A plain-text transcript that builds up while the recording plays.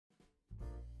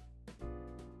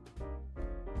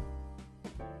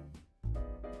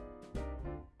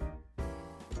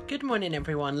Good morning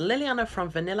everyone, Liliana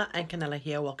from Vanillandcanela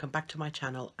here. Welcome back to my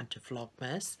channel and to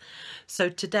Vlogmas. So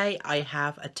today I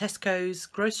have a Tesco's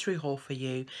grocery haul for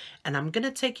you and I'm going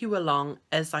to take you along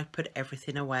as I put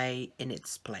everything away in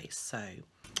its place.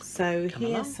 So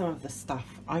here's some of the stuff.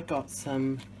 I got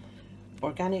some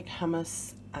organic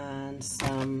hummus and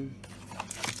some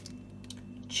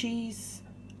cheese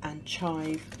and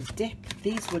chive dip.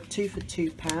 These were 2 for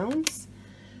 £2.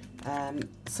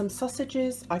 Some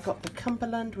sausages. I got the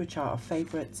Cumberland, which are our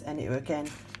favourites, and it were again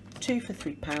 2 for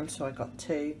 £3, so I got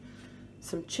 2.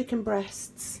 Some chicken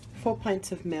breasts, 4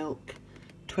 pints of milk,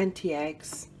 20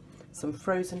 eggs, some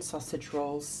frozen sausage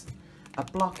rolls, a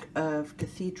block of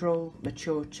Cathedral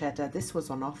mature cheddar. This was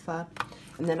on offer.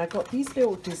 And then I got these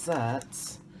little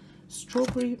desserts,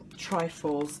 strawberry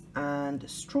trifles and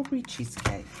strawberry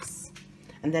cheesecakes.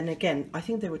 And then again, I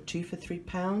think they were 2 for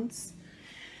 £3.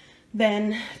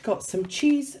 Then got some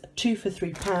cheese, 2 for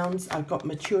 £3. I've got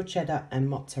mature cheddar and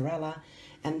mozzarella.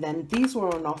 And then these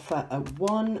were on offer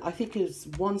at I think it was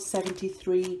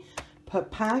 £1.73 per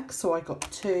pack. So I got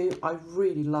 2. I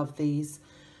really love these.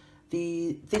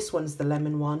 This one's the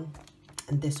lemon one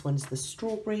and this one's the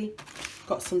strawberry.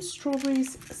 Got some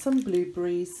strawberries, some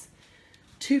blueberries,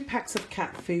 2 packs of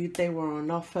cat food. They were on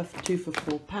offer for 2 for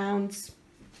 £4.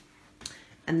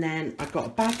 And then I got a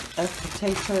bag of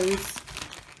potatoes.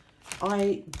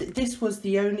 This was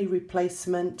the only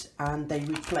replacement, and they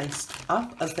replaced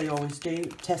up, as they always do,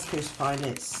 Tesco's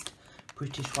finest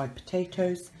British white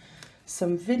potatoes,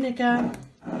 some vinegar,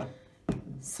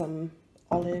 some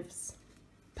olives,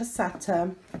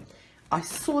 passata. I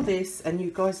saw this, and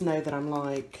you guys know that I'm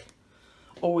like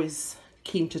always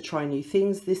keen to try new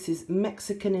things. This is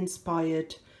Mexican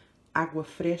inspired agua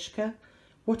fresca,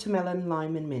 watermelon,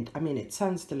 lime and mint. I mean, it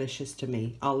sounds delicious to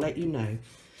me. I'll let you know.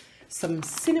 Some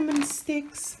cinnamon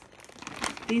sticks.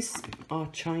 These are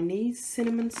Chinese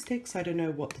cinnamon sticks. I don't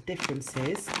know what the difference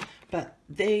is, but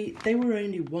they were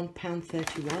only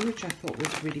 £1.31, which I thought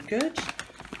was really good.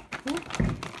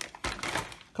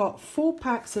 Got 4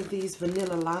 packs of these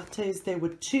vanilla lattes. They were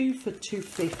 2 for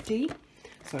 £2.50,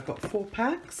 so I got 4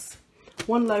 packs.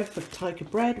 1 loaf of tiger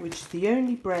bread, which is the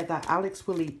only bread that Alex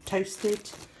will eat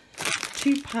toasted.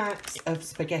 2 packs of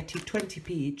spaghetti, 20p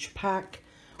each pack.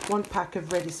 1 pack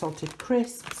of ready salted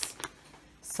crisps,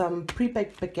 some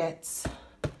pre-baked baguettes,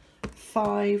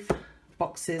 5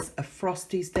 boxes of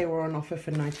Frosties. They were on offer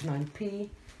for 99p.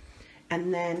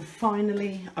 And then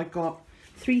finally I got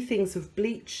 3 things of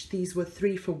bleach. These were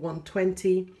 3 for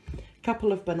 £1.20, a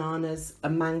couple of bananas, a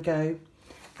mango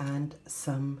and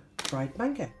some dried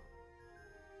mango.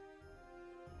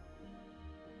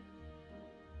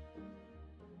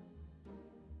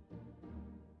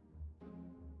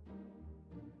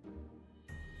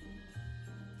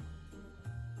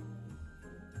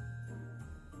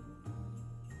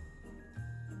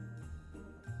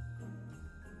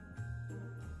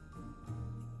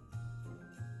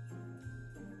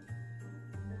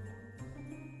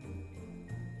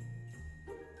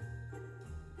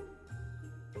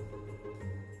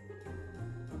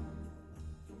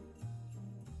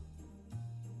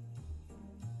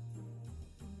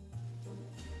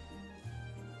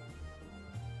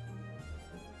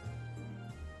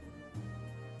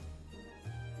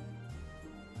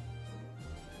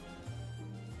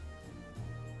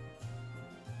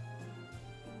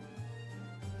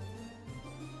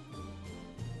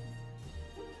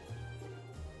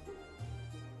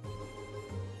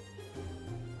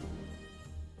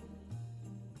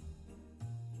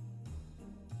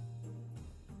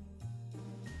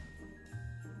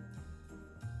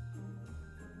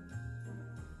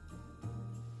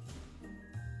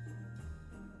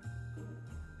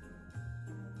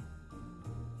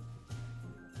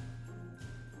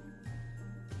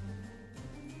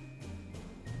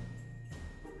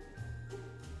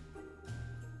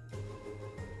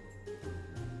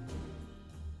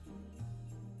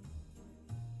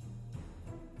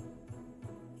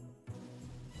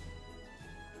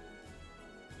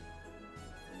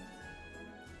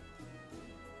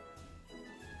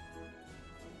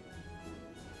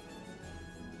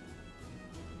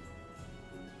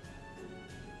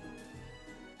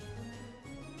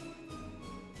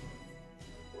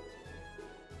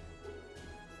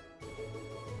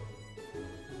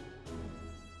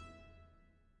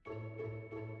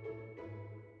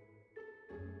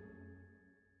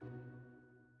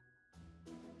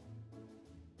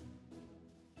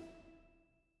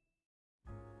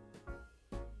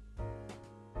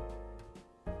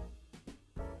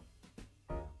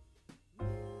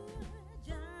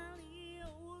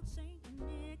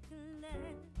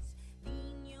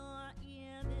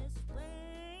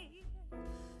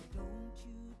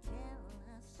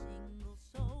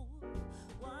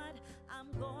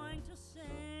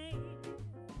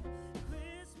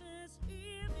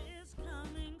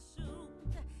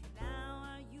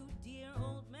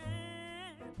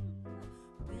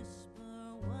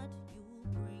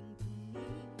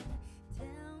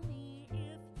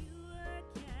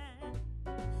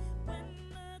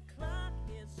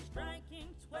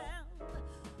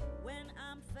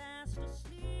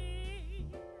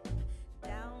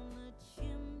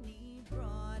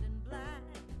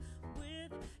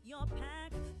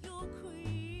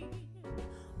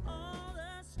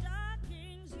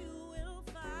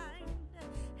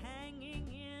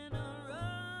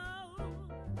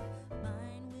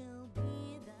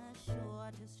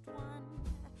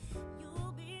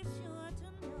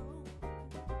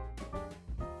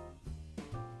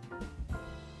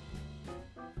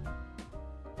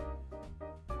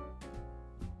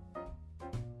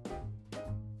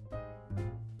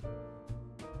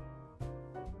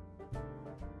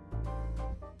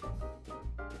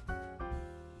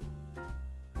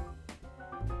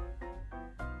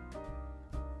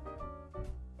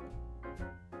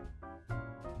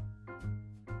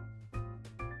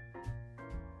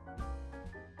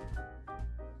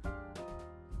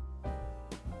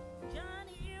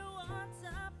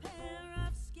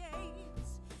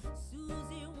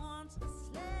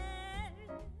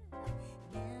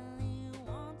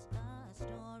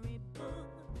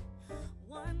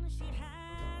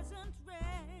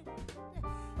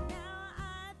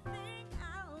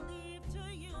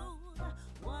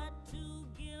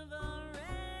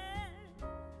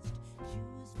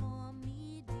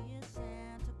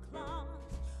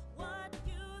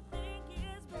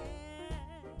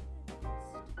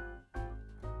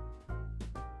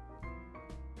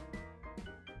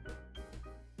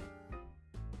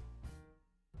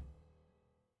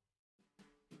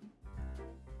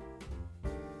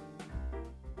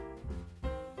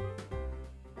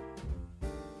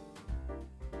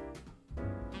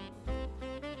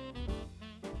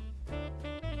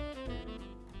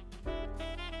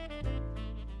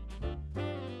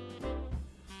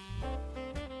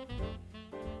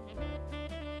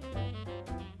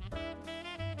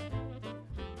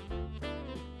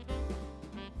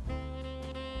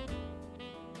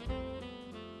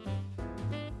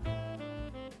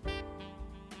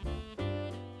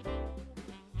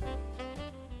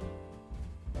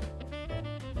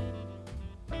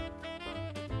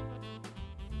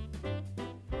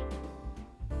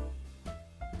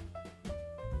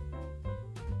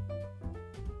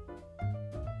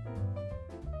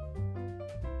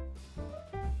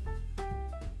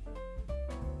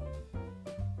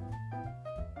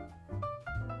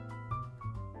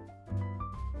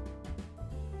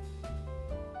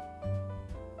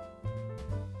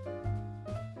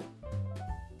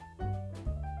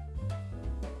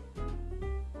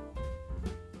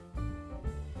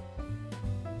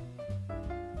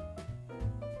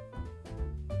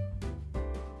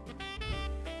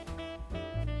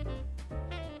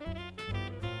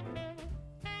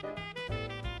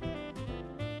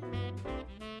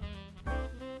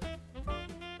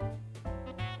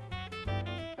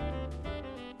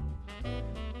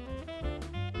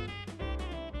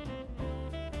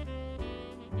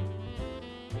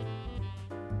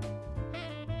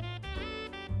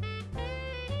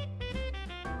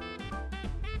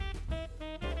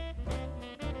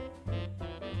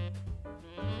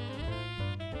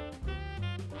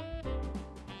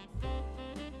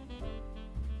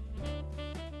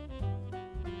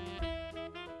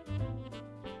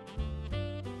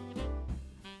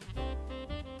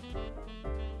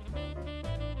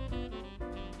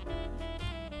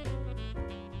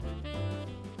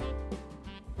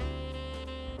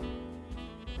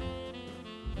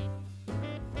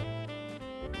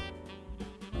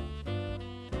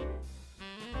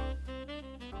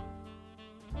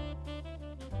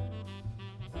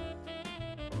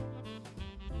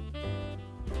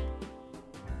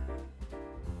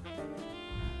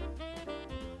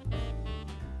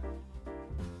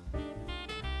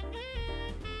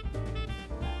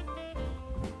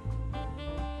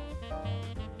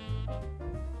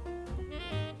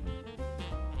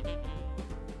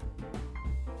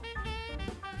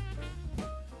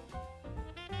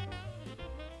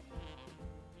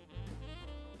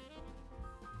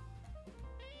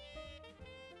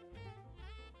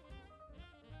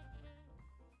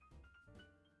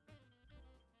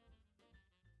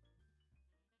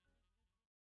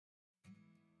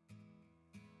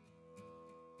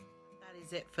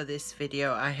 Is it for this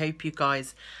video. I hope you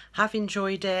guys have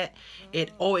enjoyed it.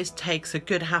 It always takes a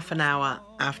good half an hour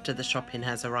after the shopping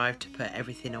has arrived to put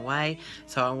everything away,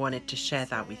 so I wanted to share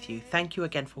that with you. Thank you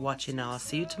again for watching. I'll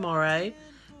see you tomorrow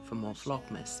for more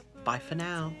Vlogmas. Bye for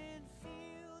now.